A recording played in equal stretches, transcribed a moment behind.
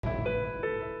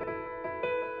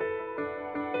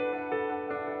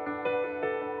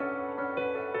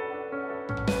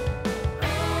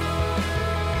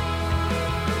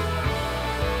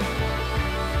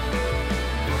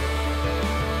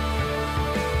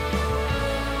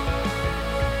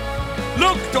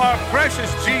Look to our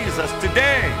precious Jesus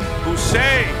today, who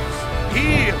saves,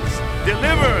 heals,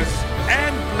 delivers,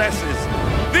 and blesses.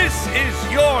 This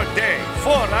is your day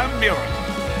for a miracle.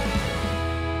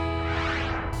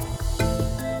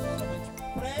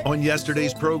 On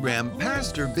yesterday's program,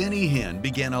 Pastor Benny Hinn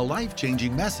began a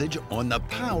life-changing message on the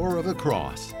power of the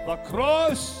cross. The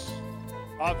cross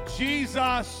of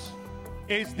Jesus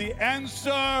is the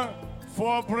answer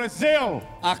for Brazil.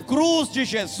 A cruz de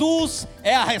Jesus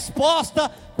é a resposta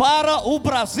para o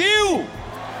Brasil.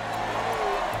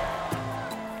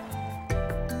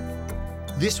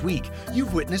 This week,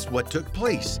 you've witnessed what took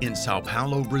place in Sao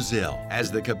Paulo, Brazil,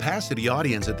 as the capacity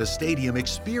audience at the stadium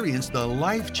experienced the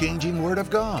life-changing Word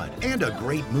of God and a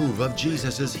great move of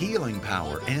Jesus' healing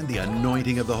power and the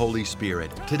anointing of the Holy Spirit.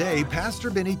 Today,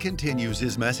 Pastor Benny continues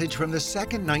his message from the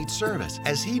second night service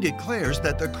as he declares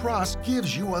that the cross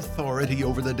gives you authority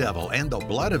over the devil and the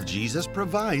blood of Jesus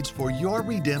provides for your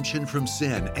redemption from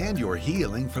sin and your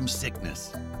healing from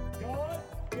sickness.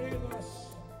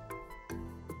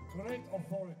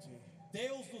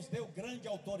 Deus nos deu grande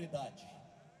autoridade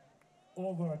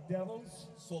over devils,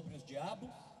 sobre os diabos,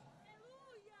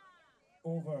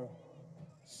 over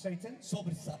Satan,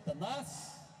 sobre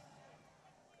Satanás,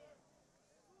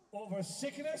 over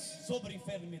sickness, sobre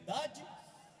enfermidade,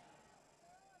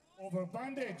 over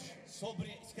bondage.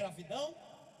 sobre escravidão.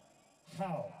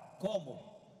 How? Como?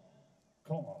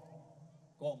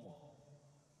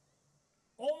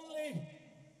 Only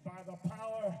by the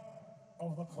power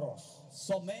of the cross.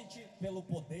 Somente pelo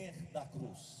poder da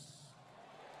cruz.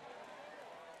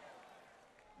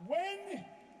 When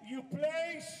you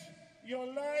place your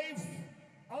life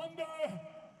under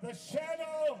the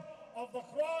shadow of the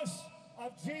cross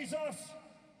of Jesus,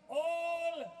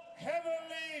 all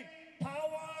heavenly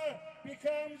power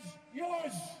becomes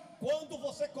yours. Quando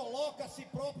você coloca a si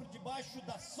próprio debaixo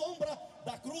da sombra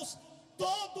da cruz,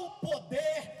 todo o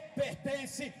poder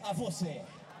pertence a você.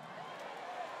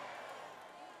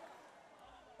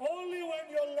 Only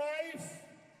when your life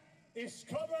is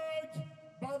covered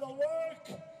by the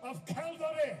work of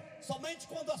Calvary. Somente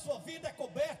quando a sua vida é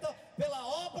coberta pela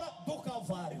obra do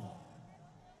Calvário.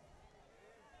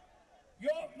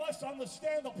 You must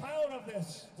understand the power of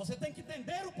this. Você tem que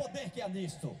entender o poder que há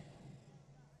nisto.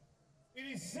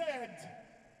 It is said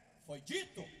Foi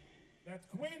dito that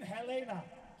Queen Helena,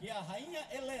 que a rainha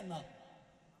Helena,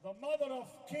 the mother of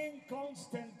King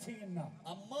Constantine,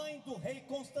 a mãe do rei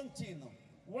Constantino,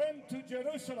 went to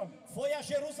Jerusalem foi a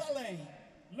Jerusalém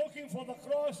looking for the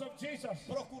cross of Jesus.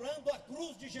 procurando a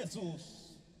cruz de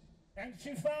Jesus. And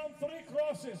she found 3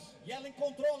 crosses E ela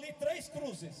encontrou ali 3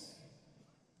 cruzes,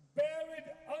 buried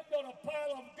under a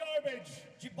pile of garbage.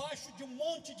 debaixo de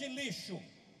monte de lixo.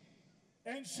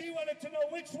 And she wanted to know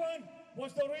which one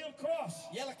was the real cross.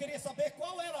 E ela queria saber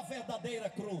qual era a verdadeira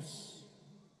cruz.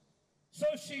 So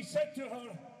she said to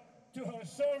her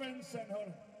servants and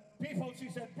her people, she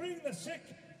said, bring the sick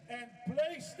and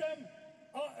place them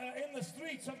in the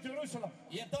streets of Jerusalem.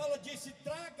 E então ela disse,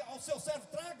 traga ao seu servo,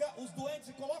 traga os doentes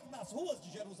e coloque nas ruas de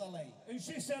Jerusalém. And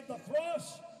she said, the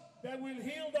cross that will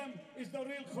heal them is the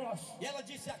real cross. E ela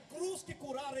disse, a cruz que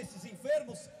curar esses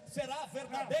enfermos será a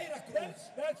verdadeira cruz.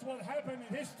 That's what happened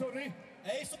in history.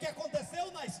 É isso que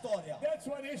aconteceu na história. That's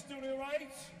what history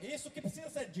writes. Isso que precisa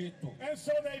ser dito. And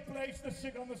so they placed the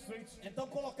sick on the streets. Então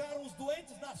colocaram os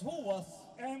doentes nas ruas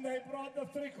And they brought the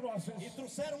 3 crosses. e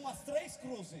trouxeram as 3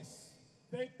 cruzes.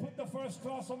 They put the first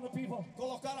cross on the people.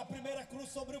 Colocaram a primeira cruz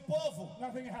sobre o povo.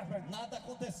 Nothing happened. Nada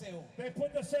aconteceu. They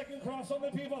put the second cross on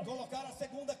the people. Colocaram a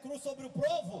segunda cruz sobre o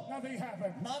povo. Nothing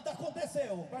happened. Nada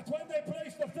aconteceu. But when they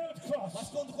placed the third Mas cross,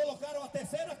 quando colocaram a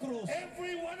terceira cruz,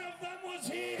 every one of them was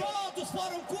healed. todos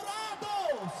foram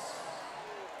curados.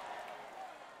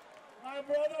 My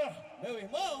brother, Meu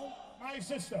irmão, my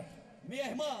sister, minha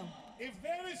irmã, if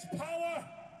there is power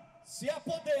se há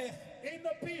poder in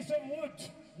the piece of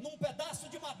wood, num pedaço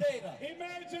de madeira,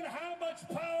 imagine how much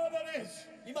power there is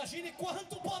imagine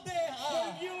quanto poder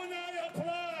há when you and I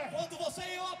apply quando você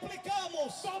e eu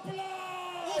aplicamos the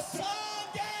blood o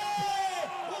sangue,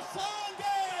 o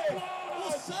sangue,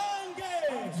 o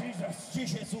sangue of Jesus. de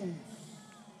Jesus.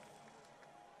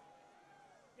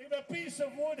 If a piece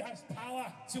of wood has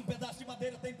power, Se um pedaço de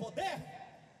madeira tem poder,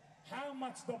 how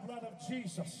much the blood of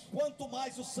Jesus? quanto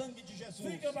mais o sangue de Jesus.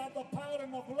 Think about the power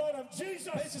and the blood of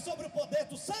Jesus. Pense sobre o poder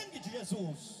do sangue de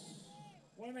Jesus.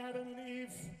 When Adam and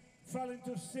Eve fell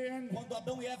into sin, Quando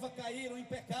Adão e Eva caíram em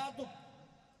pecado,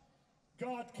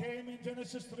 God came in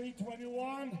Genesis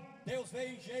 3:21 Deus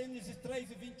veio em Gênesis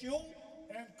 3:21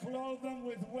 and clothed them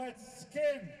with wet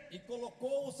skin. e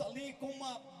colocou-os ali com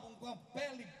uma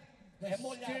pele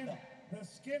molhada. the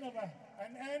skin of an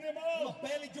uma animal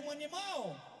pele de um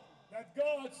animal that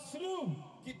God slew.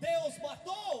 que Deus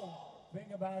matou.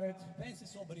 Think about it. Pense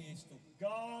sobre isto.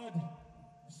 God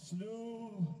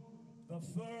slew the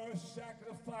first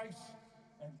sacrifice,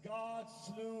 and God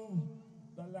slew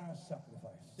the last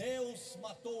sacrifice. Deus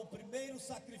matou o primeiro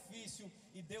sacrifício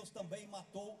e Deus também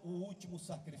matou o último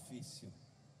sacrifício.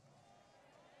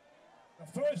 The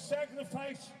first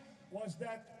sacrifice was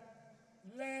that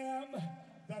lamb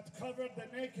that covered the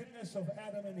nakedness of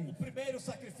Adam and O Eve. primeiro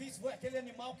sacrifício foi aquele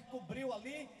animal que cobriu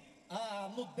ali a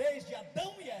nudez de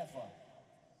Adão e Eva.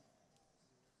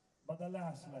 But the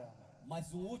last lamb,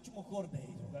 Mas o último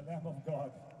cordeiro, the Lamb of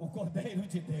God, o cordeiro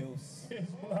de Deus, his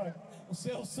blood o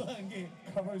seu sangue,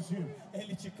 covers you.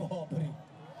 ele te cobre.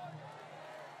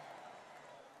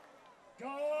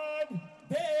 God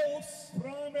Deus,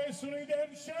 promised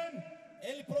redemption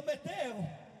ele prometeu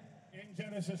in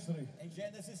Genesis 3. em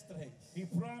Gênesis 3. He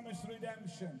promised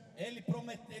redemption. Ele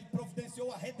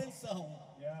providenciou a redenção.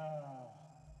 Yeah.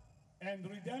 And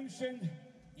redemption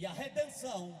E a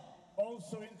redenção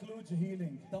also includes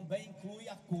healing. também inclui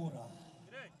a cura.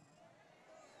 Grande.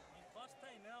 Encosta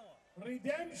aí não, ó. A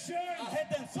Redemption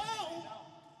redenção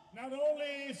not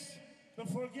only is the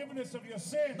forgiveness of your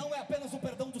sin, não é apenas o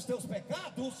perdão dos teus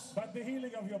pecados, but the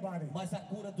healing of your body. mas a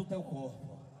cura do teu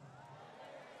corpo.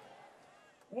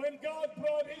 When God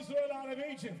brought Israel out of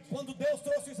Egypt, Quando Deus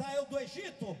trouxe Israel do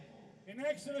Egito, in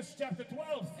Exodus chapter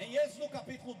 12, em Êxodo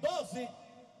capítulo 12,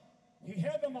 He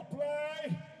had them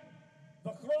apply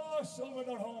the cross over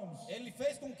their homes. ele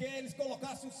fez com que eles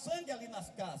colocassem o sangue ali nas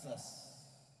casas.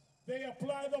 They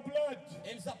applied the blood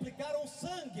Eles aplicaram o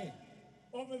sangue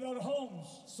over their homes,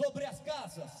 sobre as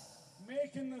casas,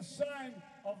 making the sign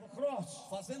of the cross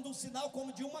fazendo um sinal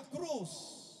como de uma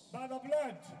cruz, by the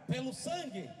blood. pelo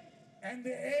sangue. And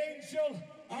the angel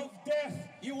of death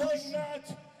You could worship.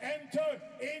 not enter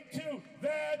into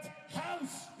that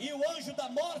house. E o anjo da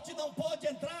morte não pode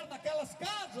entrar naquelas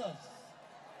casas.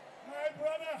 My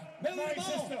brother, Meu my irmão,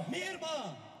 sister, minha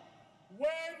irmã,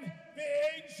 when the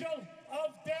angel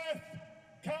of death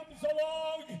comes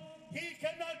along, he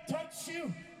cannot touch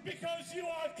you because you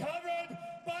are covered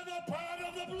by the power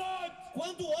of the blood.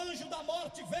 quando o anjo da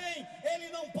morte vem, ele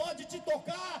não pode te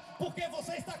tocar, porque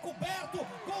você está coberto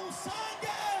com o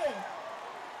sangue.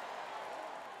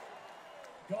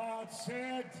 God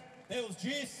said, Deus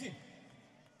disse: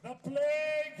 the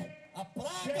plague a shall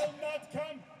praga not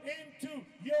come into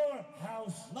your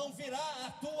house. não virá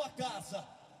à tua casa.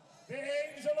 The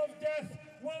angel of death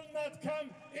will not come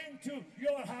into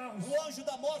your house. O anjo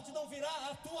da morte não virá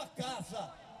à tua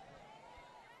casa.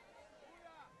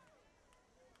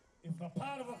 If the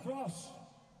power of the cross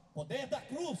O poder da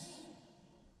cruz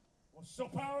was so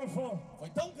powerful foi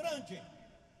tão grande,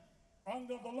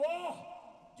 under the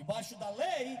law, debaixo da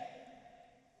lei,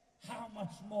 how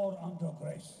much more under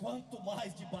grace? quanto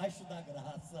mais debaixo da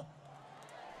graça.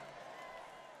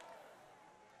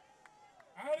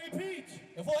 I repeat,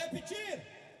 Eu vou repetir: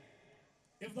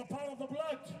 if the power of the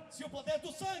blood se o poder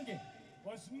do sangue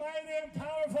was mighty and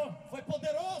powerful, foi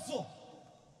poderoso,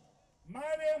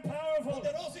 mighty and powerful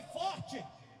poderoso e forte,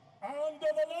 under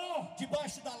the law,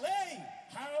 debaixo da lei,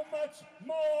 how much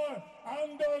more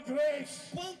under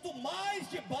grace? quanto mais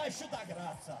debaixo da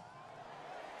graça.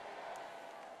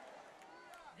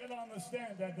 You gotta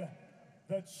understand that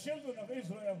the children of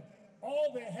Israel,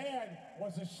 all they had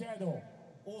was a shadow.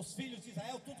 Os filhos de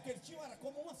Israel, tudo que eles tinham era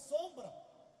como uma sombra.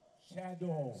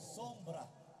 Shadow, Sombra,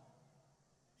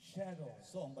 shadow,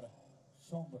 sombra,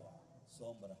 sombra.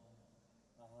 sombra.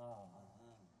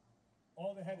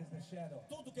 All they had is the shadow.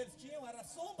 Tudo que eles tinham era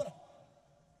sombra.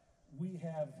 We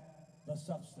have the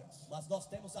substance. Mas nós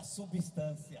temos a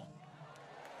substância.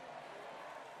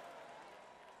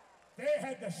 They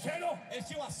had the shadow. Eles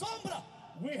tinham a sombra.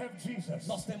 We have Jesus.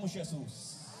 Nós temos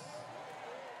Jesus.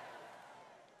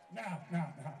 Now.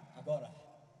 Agora,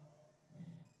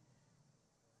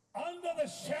 Under the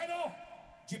shadow,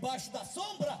 debaixo da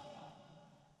sombra,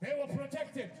 they were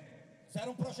protected. eles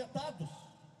eram projetados.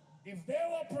 If they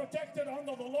were protected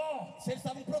under the law, Se eles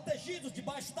estavam protegidos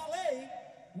debaixo da lei,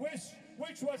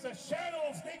 which was a shadow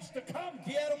of things to come,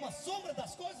 que era uma sombra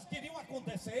das coisas que iriam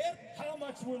acontecer, how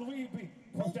much will we be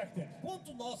protected?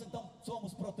 quanto nós então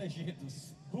somos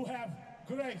protegidos? Who have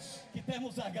grace Que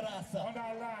temos a graça on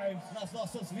our lives. nas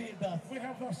nossas vidas. We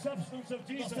have the substance of Nós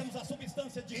Jesus. temos a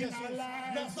substância de In Jesus our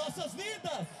lives. nas nossas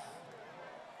vidas.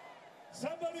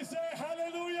 Somebody say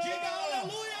hallelujah. Diga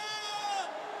aleluia!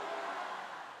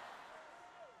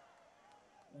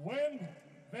 When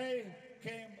they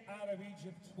came out of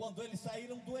Egypt, Quando eles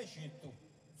saíram do Egito,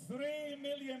 3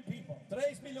 million people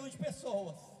 3 milhões de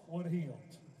pessoas were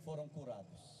healed. foram curados.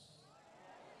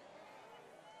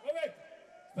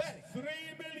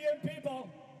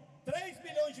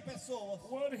 pessoas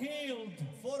were healed.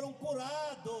 foram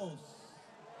curados.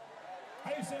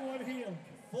 How you say were healed?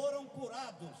 Foram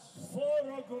curados.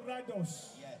 Foram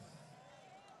curados. Yes.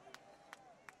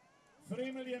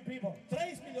 3 million people.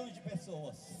 3 milhões de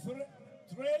pessoas.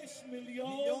 3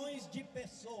 milhões Milhões de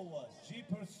pessoas. de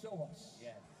pessoas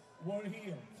Yes. were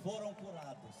healed. Foram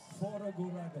curados. Foram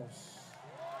curados.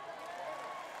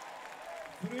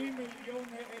 3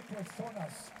 millones de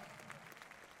personas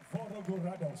fueron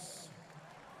curados.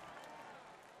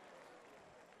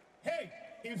 Hey,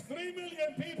 if 3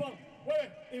 million people,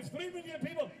 if 3 million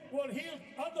people were healed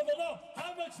under the law,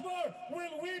 how much more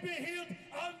will we be healed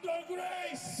under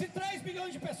grace? Se 3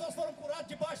 milhões de pessoas foram curadas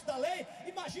debaixo da lei,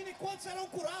 imagine quantos serão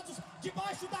curados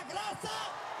debaixo da graça.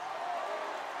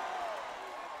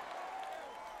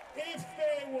 If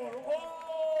they were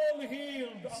all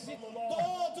healed Se under the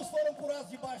law, todos foram curados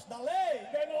debaixo da lei,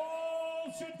 then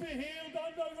all should be healed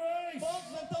under grace.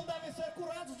 todos então devem ser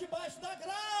curados debaixo da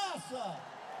graça.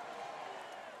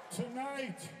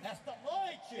 Tonight Esta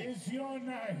noite is your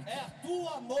night. é a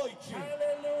tua noite.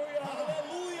 Hallelujah.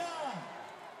 Aleluia!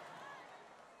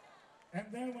 And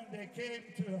then when they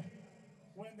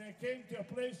came to a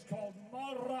place called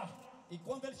Marah, E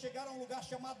quando eles chegaram a um lugar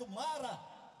chamado Mara,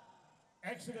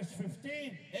 Exodus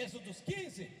 15, Êxodos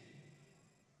 15,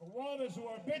 the waters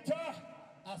were bitter.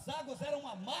 as águas eram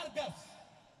amargas.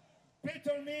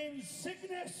 Bitter means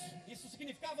sickness. Isso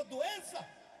significava doença.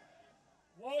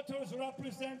 Waters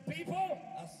represent people.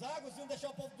 As águas iam deixar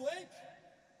o povo doente.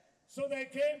 So they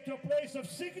came to a place of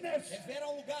sickness. Eles vieram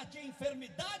a um lugar de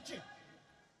enfermidade.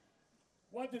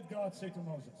 What did God say to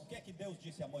Moses? O que é que Deus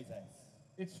disse a Moisés?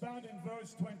 It's found in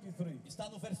verse 23. Está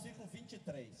no versículo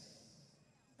 23.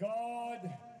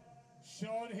 God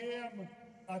showed him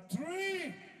a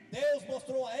tree. Deus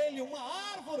mostrou a ele uma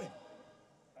árvore.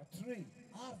 A tree.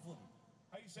 Árvore.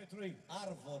 How you say tree?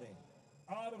 Árvore.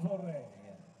 Arvore.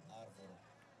 É, árvore.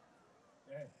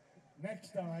 Yeah.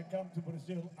 Next time I come to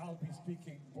Brazil, I'll be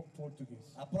speaking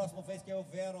Portuguese. A próxima vez que eu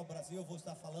vier ao Brasil, eu vou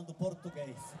estar falando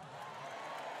português.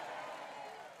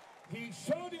 He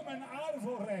showed him an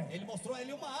arvore. Ele mostrou a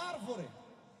ele uma árvore.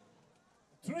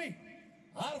 Tree.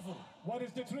 Árvore. What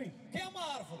is the tree? O que é uma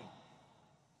árvore?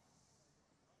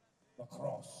 The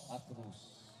cross. A cruz.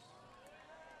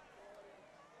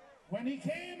 When he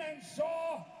came and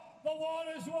saw the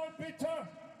waters were bitter,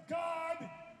 God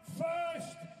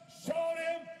first showed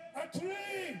him a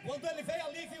tree. Quando ele veio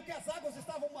ali e viu que as águas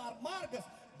estavam amargas,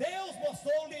 Deus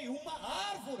mostrou-lhe uma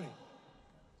árvore.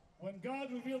 When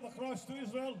God revealed the cross to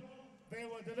Israel, they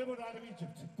were delivered out of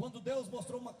Egypt. Quando Deus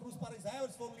mostrou uma cruz para Israel,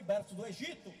 eles foram libertos do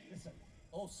Egito. Listen,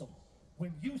 Ouçam,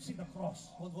 when you see the cross,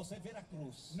 quando você ver a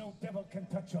cruz, no devil can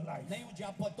touch your life. nenhum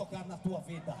diabo pode tocar na tua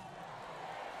vida.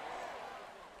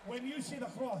 When you see the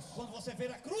cross, Quando você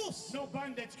ver a cruz, no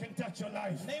bondage can touch your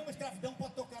life. nenhuma escravidão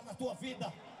pode tocar na tua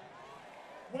vida.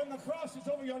 When the cross is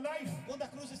over your life, Quando a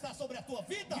cruz está sobre a tua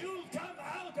vida, you'll come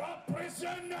out of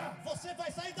prison. você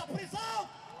vai sair da prisão.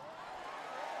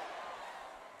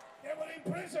 They were in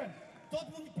prison. Todo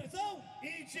mundo em prisão.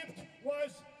 Egypt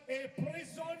was a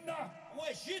prison. O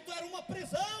Egito era uma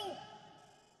prisão.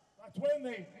 But when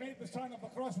they made the sign of the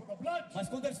cross with the blood, Mas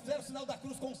quando eles fizeram o sinal da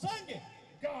cruz com sangue,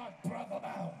 God brought them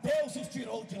out. Deus os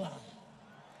tirou de lá.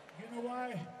 You know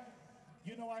why?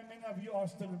 You know why many of you are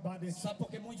still in bondage? Sabe por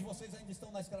que muitos de vocês ainda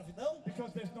estão na escravidão?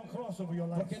 Because there's no cross over your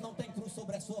life. Porque não tem cruz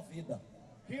sobre a sua vida.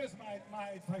 Here's my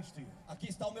advice to you. Aqui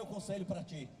está o meu conselho para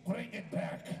ti. Bring it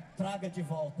back. Traga de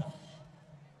volta.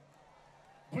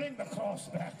 Bring the cross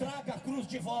back. Traga a cruz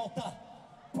de volta.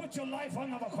 Put your life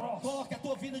under the cross. Coloque a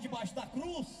tua vida debaixo da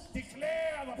cruz.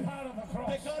 Declare the power of the cross.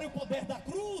 Declare o poder da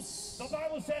cruz. The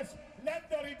Bible says, let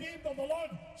the redeemed of the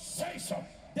Lord say so.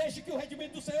 Deixe que o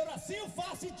redimido do Senhor assim o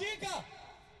faça e diga.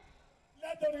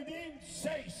 Let the redeemed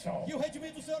say so. Que o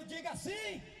redimido do Senhor diga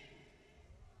assim.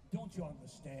 Don't you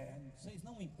understand? Vocês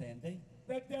não entendem?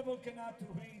 The devil cannot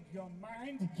read your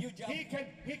mind. Que o diabo,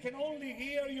 He can only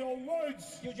hear your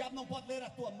words. que o diabo não pode ler a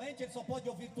tua mente, ele só pode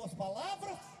ouvir tuas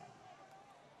palavras.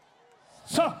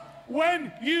 So,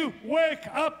 when you wake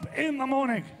up in the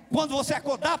morning, Quando você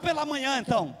acordar pela manhã,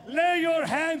 então, lay your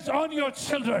hands on your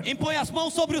children impõe as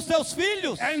mãos sobre os teus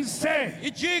filhos and say, e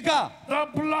diga: the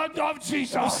blood of o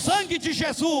Jesus. sangue de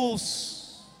Jesus.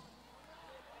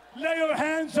 Lay your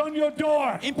hands on your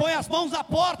door Impõe as mãos na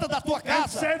porta da tua and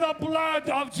casa say the blood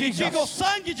of e diga: o Jesus.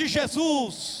 sangue de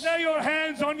Jesus. Lay your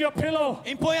hands on your pillow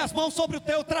Impõe as mãos sobre o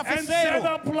teu and say travesseiro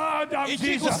the blood of e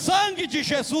diga: o Jesus. sangue de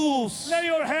Jesus. Lay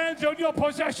your hands on your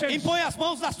possessions Impõe as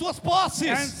mãos nas tuas and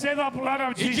posses say the blood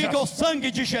of e diga: o Jesus. sangue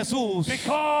de Jesus.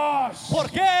 Because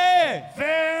Porque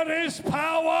there is há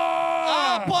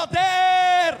power.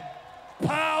 poder,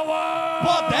 Power.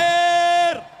 poder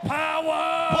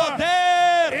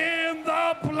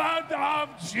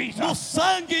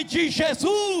de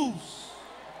Jesus.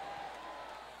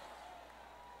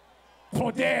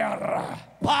 Poder.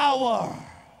 Power.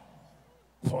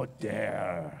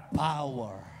 Poder.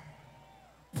 Power.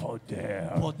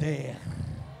 Poder. Poder.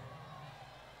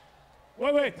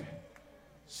 Wait.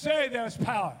 Say there's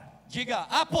power. Diga,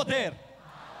 há poder.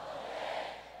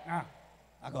 Now,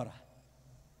 Agora,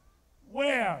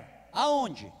 where?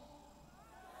 aonde?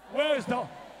 Where's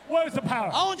the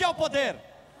power? Aonde há o poder?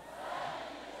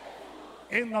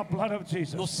 In the blood of No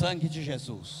Jesus. sangue de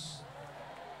Jesus.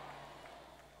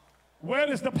 Where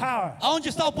is the power? Aonde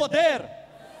está o poder?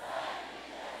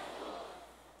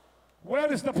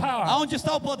 Where is the power? Aonde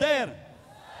está o poder?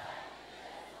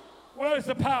 Where is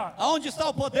the power? Aonde está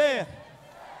o poder?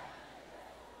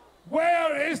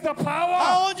 Where is the power?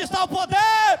 Aonde está o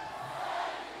poder?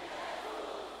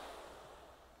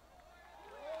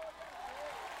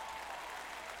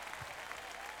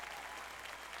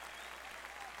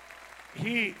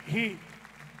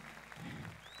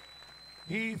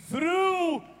 He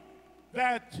threw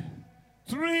that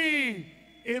tree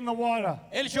in the water,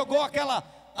 Ele jogou aquela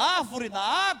árvore na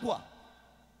água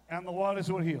and the waters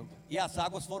were healed. e as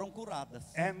águas foram curadas.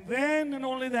 And then and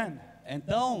only then,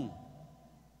 Então,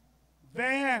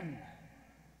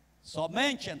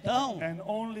 somente então, and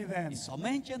only then, e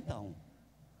somente então,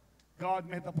 God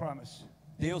made the promise.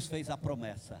 Deus fez a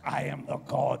promessa. I am the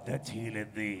God that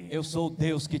healeth thee. Eu sou o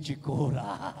Deus que te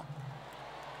cura.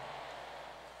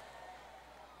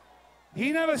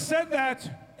 He never said that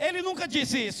Ele nunca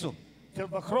disse isso till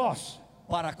the cross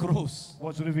para a cruz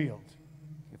was revealed.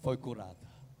 que foi curada.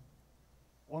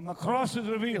 When the cross is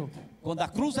revealed, Quando a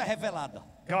cruz é revelada,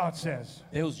 God says,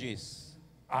 Deus diz: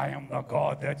 I am the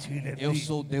God that healeth eu thee.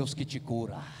 sou o Deus que te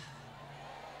cura.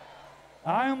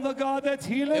 I am the God that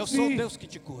Eu healeth sou o thee. Deus que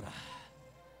te cura.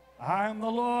 I am the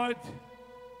Lord,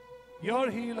 your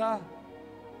healer.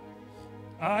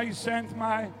 I sent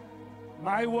my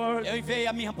word Eu enviei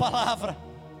a minha palavra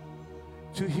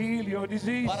to heal your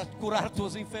disease. para curar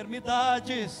tuas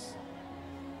enfermidades.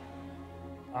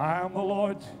 I am the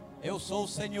Lord, Eu sou o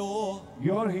Senhor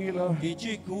your healer. que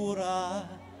te cura.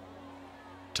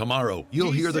 Tomorrow,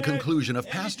 you'll He hear the said- conclusion of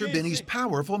Pastor Benny's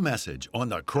powerful message on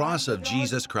the cross of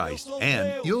Jesus Christ,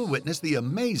 and you'll witness the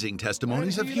amazing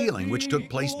testimonies of healing which took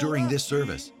place during this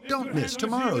service. Don't miss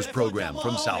tomorrow's program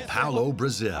from Sao Paulo,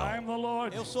 Brazil. I am the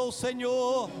Lord, Eu sou o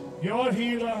Senhor your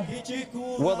healer. que te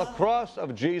cura. Where the cross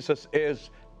of Jesus is,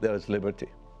 there is liberty.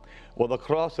 Where the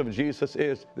cross of Jesus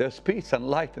is, there's peace and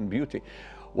light and beauty.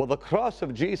 Where the cross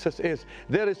of Jesus is,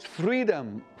 there is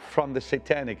freedom from the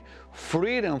satanic,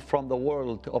 freedom from the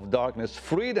world of darkness,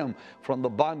 freedom from the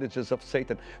bondages of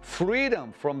Satan,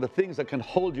 freedom from the things that can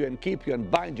hold you and keep you and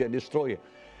bind you and destroy you.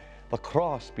 The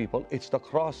cross, people, it's the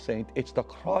cross, saint. It's the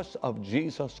cross of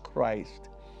Jesus Christ.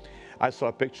 I saw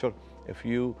a picture a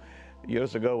few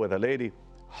years ago with a lady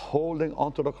holding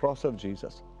onto the cross of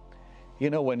Jesus. You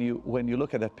know, when you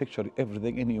look at that picture,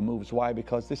 everything in you moves. Why?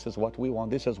 Because this is what we want.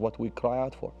 This is what we cry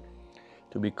out for.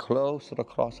 To be close to the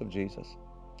cross of Jesus,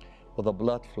 where the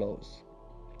blood flows,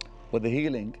 where the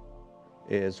healing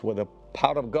is, where the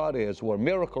power of God is, where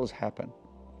miracles happen.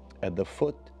 At the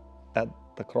foot, at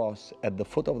the cross, at the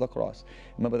foot of the cross.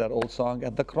 Remember that old song?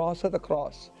 At the cross,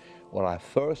 where I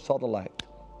first saw the light.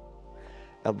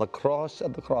 At the cross,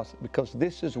 because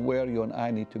this is where you and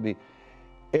I need to be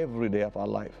every day of our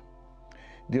life.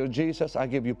 Dear Jesus, I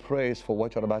give you praise for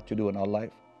what you're about to do in our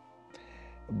life.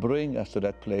 Bring us to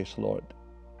that place, Lord,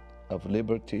 of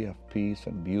liberty, of peace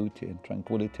and beauty and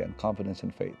tranquility and confidence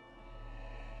and faith.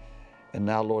 And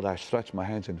now, Lord, I stretch my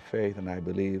hands in faith and I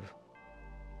believe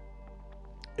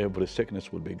every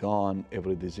sickness will be gone,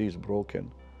 every disease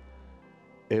broken,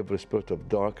 every spirit of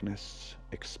darkness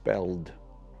expelled.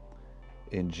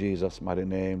 In Jesus' mighty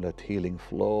name, let healing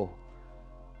flow,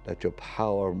 let your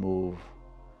power move.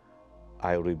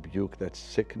 I rebuke that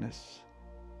sickness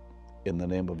in the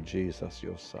name of Jesus,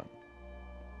 your Son.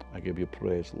 I give you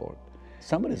praise, Lord.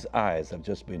 Somebody's eyes have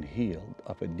just been healed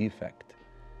of a defect.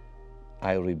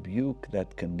 I rebuke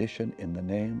that condition in the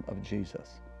name of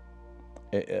Jesus.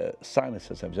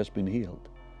 Sinuses have just been healed.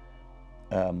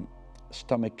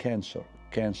 Stomach cancer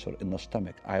in the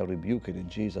stomach, I rebuke it in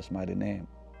Jesus' mighty name.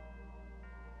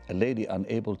 A lady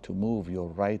unable to move your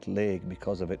right leg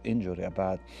because of an injury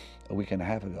about a week and a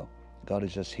half ago. God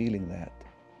is just healing that.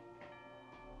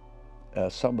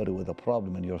 Somebody with a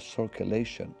problem in your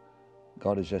circulation,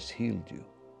 God has just healed you.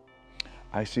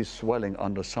 I see swelling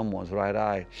under someone's right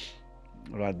eye,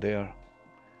 right there.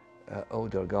 Oh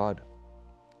dear God.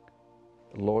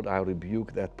 Lord, I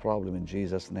rebuke that problem in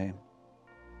Jesus' name.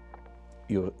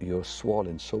 You're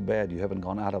swollen so bad you haven't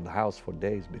gone out of the house for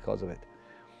days because of it.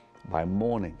 By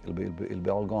morning, it'll be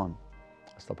all gone.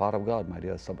 It's the power of God, my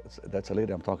dear. That's a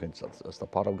lady I'm talking. It's the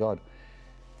power of God.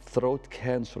 Throat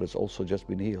cancer has also just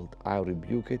been healed. I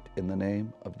rebuke it in the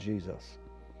name of Jesus.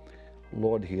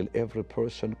 Lord, heal every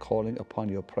person calling upon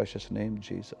your precious name,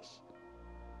 Jesus.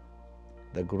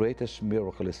 The greatest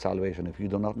miracle is salvation. If you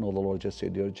do not know the Lord, just say,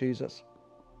 Dear Jesus,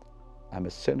 I'm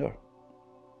a sinner.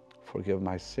 Forgive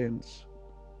my sins.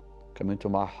 Come into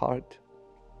my heart.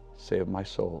 Save my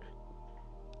soul.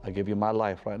 I give you my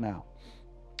life right now.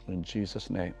 In Jesus'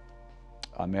 name.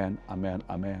 Amen, amen,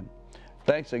 amen.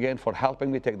 Thanks again for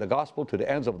helping me take the gospel to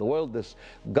the ends of the world. This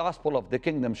gospel of the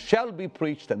kingdom shall be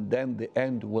preached, and then the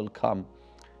end will come.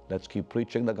 Let's keep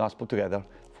preaching the gospel together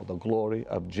for the glory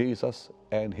of Jesus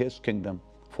and his kingdom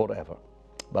forever.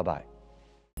 Bye-bye.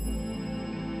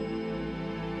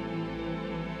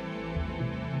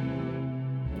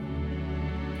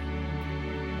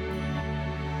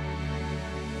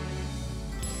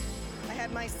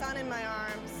 My son in my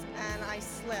arms, and I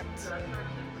slipped,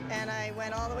 and I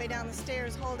went all the way down the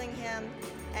stairs holding him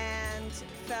and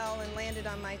fell and landed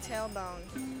on my tailbone.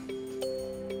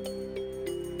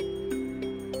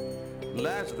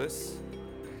 Lazarus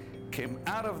came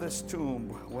out of this tomb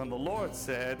when the Lord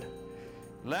said,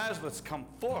 Lazarus, come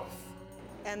forth.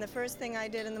 And the first thing I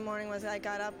did in the morning was I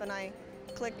got up and I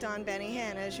clicked on Benny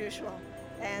Hinn as usual.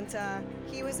 And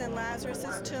he was in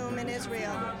Lazarus' tomb in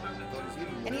Israel.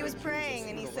 And he was praying,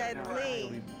 and he said,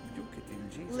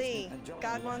 Lee,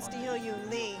 God wants to heal you,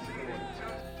 Lee.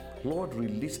 Lord,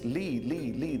 release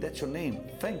Lee, that's your name.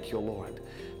 Thank you, Lord.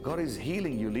 God is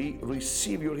healing you, Lee.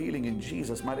 Receive your healing in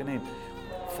Jesus' mighty name.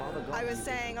 Father God. I was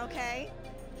saying, okay.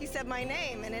 He said my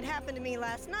name, and it happened to me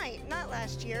last night, not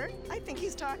last year. I think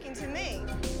he's talking to me.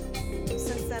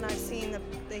 Since then, I've seen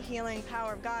the healing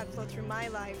power of God flow through my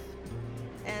life.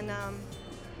 And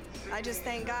I just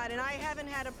thank God. And I haven't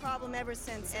had a problem ever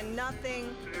since. And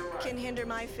nothing can hinder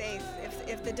my faith.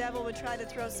 If the devil would try to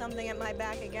throw something at my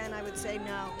back again, I would say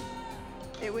no.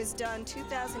 It was done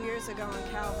 2,000 years ago on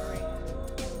Calvary.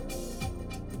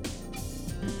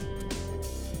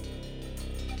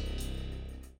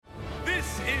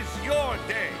 This is your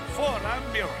day for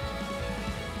a miracle.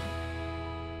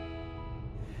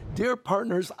 Dear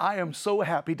partners, I am so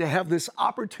happy to have this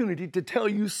opportunity to tell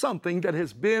you something that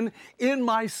has been in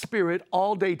my spirit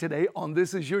all day today on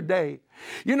This Is Your Day.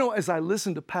 You know, as I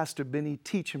listen to Pastor Benny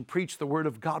teach and preach the Word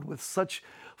of God with such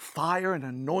fire and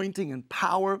anointing and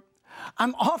power,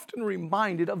 I'm often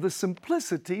reminded of the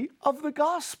simplicity of the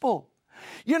gospel.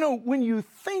 You know, when you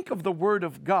think of the Word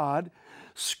of God,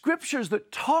 scriptures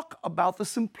that talk about the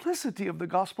simplicity of the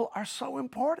gospel are so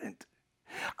important.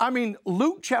 I mean,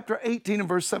 Luke chapter 18 and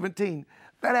verse 17,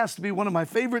 that has to be one of my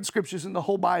favorite scriptures in the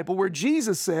whole Bible, where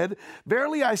Jesus said,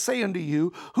 Verily I say unto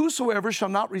you, whosoever shall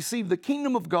not receive the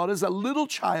kingdom of God as a little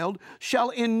child shall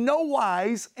in no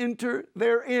wise enter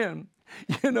therein.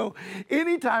 You know,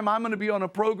 anytime I'm going to be on a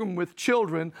program with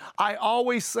children, I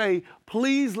always say,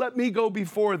 please let me go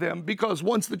before them, because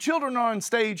once the children are on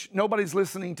stage, nobody's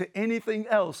listening to anything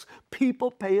else.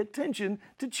 People pay attention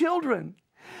to children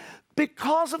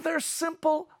because of their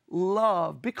simple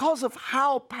love, because of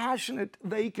how passionate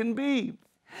they can be.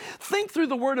 Think through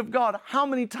the Word of God how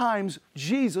many times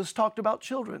Jesus talked about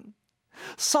children.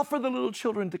 Suffer the little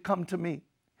children to come to me.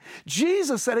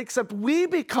 Jesus said, except we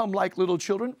become like little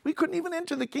children, we couldn't even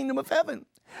enter the kingdom of heaven.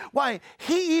 Why,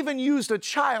 he even used a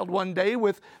child one day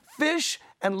with fish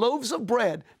and loaves of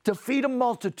bread to feed a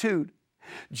multitude.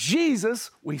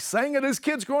 Jesus, we sang it as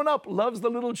kids growing up, loves the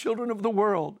little children of the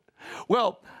world.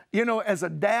 Well, you know, as a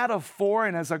dad of 4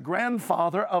 and as a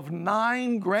grandfather of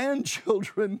 9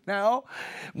 grandchildren now,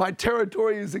 my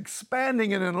territory is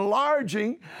expanding and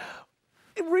enlarging.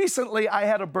 Recently, I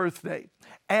had a birthday,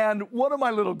 and one of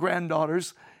my little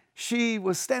granddaughters, she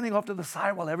was standing off to the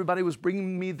side while everybody was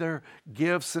bringing me their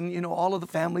gifts and, you know, all of the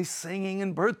family singing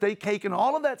and birthday cake and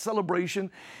all of that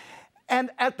celebration. And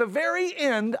at the very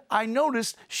end, I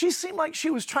noticed she seemed like she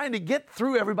was trying to get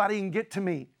through everybody and get to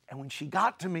me. And when she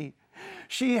got to me,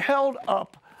 she held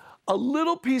up a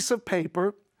little piece of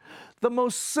paper, the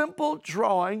most simple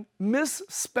drawing,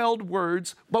 misspelled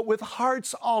words, but with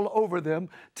hearts all over them,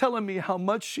 telling me how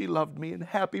much she loved me and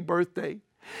happy birthday.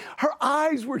 Her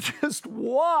eyes were just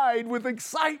wide with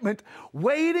excitement,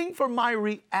 waiting for my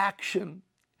reaction.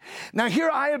 Now, here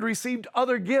I had received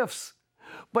other gifts,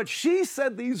 but she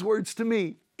said these words to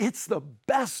me, "It's the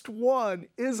best one,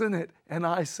 isn't it?" And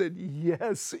I said,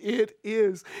 "Yes, it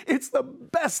is. It's the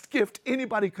best gift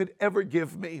anybody could ever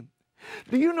give me."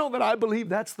 Do you know that I believe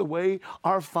that's the way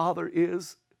our Father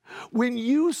is? When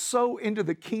you sow into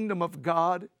the kingdom of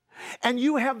God, and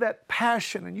you have that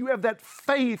passion and you have that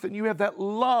faith and you have that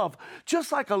love,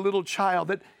 just like a little child,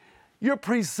 that you're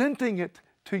presenting it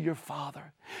to your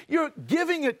Father. You're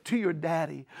giving it to your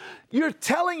daddy. You're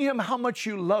telling him how much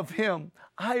you love him.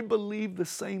 I believe the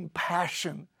same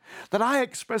passion that I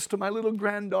expressed to my little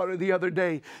granddaughter the other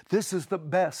day. This is the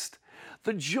best.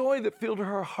 The joy that filled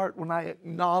her heart when I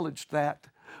acknowledged that.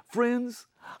 Friends,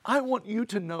 I want you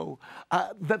to know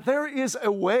that there is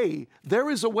a way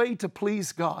to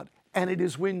please God, and it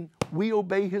is when we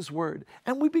obey His word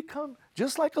and we become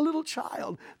just like a little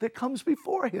child that comes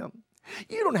before Him.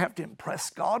 You don't have to impress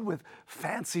God with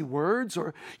fancy words,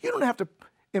 or you don't have to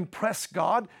impress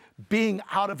God being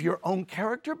out of your own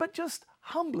character, but just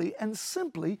humbly and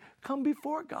simply come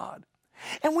before God.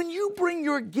 And when you bring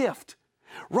your gift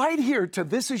right here to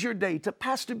This Is Your Day, to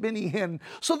Pastor Benny Hinn,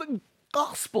 so the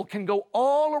gospel can go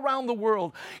all around the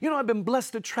world. You know, I've been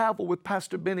blessed to travel with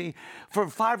Pastor Benny for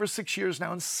 5 or 6 years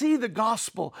now and see the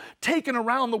gospel taken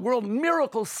around the world,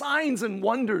 miracles, signs, and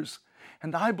wonders.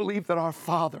 And I believe that our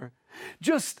Father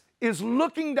just is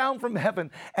looking down from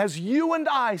heaven as you and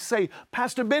I say,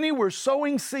 Pastor Benny, we're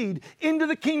sowing seed into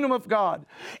the kingdom of God.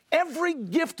 Every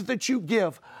gift that you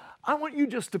give, I want you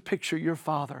just to picture your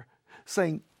Father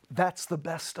saying, that's the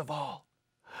best of all.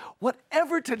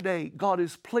 Whatever today God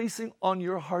is placing on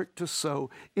your heart to sow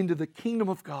into the kingdom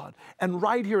of God, and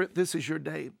right here at This Is Your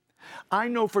Day, I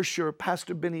know for sure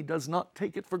Pastor Benny does not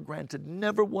take it for granted,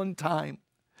 never one time,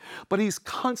 but he's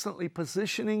constantly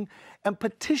positioning and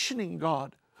petitioning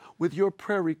God with your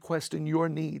prayer request and your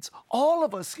needs. All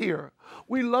of us here,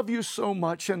 we love you so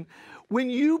much, and when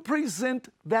you present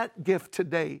that gift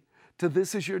today to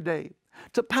This Is Your Day,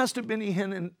 to Pastor Benny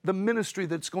Hinn and the ministry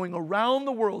that's going around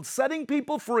the world, setting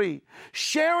people free,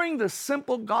 sharing the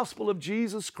simple gospel of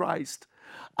Jesus Christ,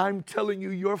 I'm telling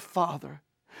you, your Father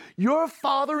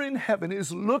in heaven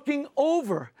is looking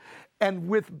over, and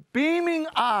with beaming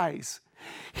eyes,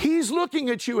 He's looking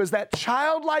at you as that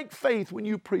childlike faith when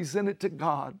you present it to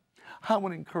God. I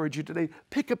want to encourage you today,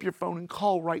 pick up your phone and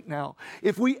call right now.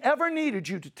 If we ever needed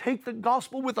you to take the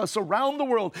gospel with us around the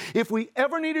world, if we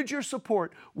ever needed your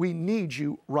support, we need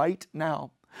you right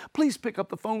now. Please pick up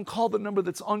the phone, call the number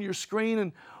that's on your screen,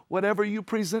 and whatever you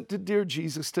present to dear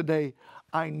Jesus today,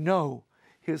 I know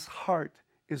His heart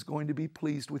is going to be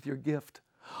pleased with your gift.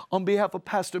 On behalf of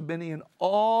Pastor Benny and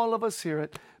all of us here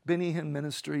at Benny Hinn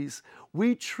Ministries,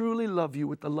 we truly love you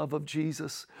with the love of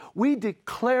Jesus. We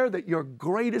declare that your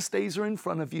greatest days are in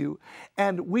front of you,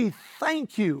 and we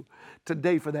thank you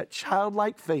today for that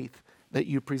childlike faith that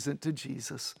you present to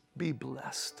Jesus. Be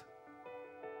blessed.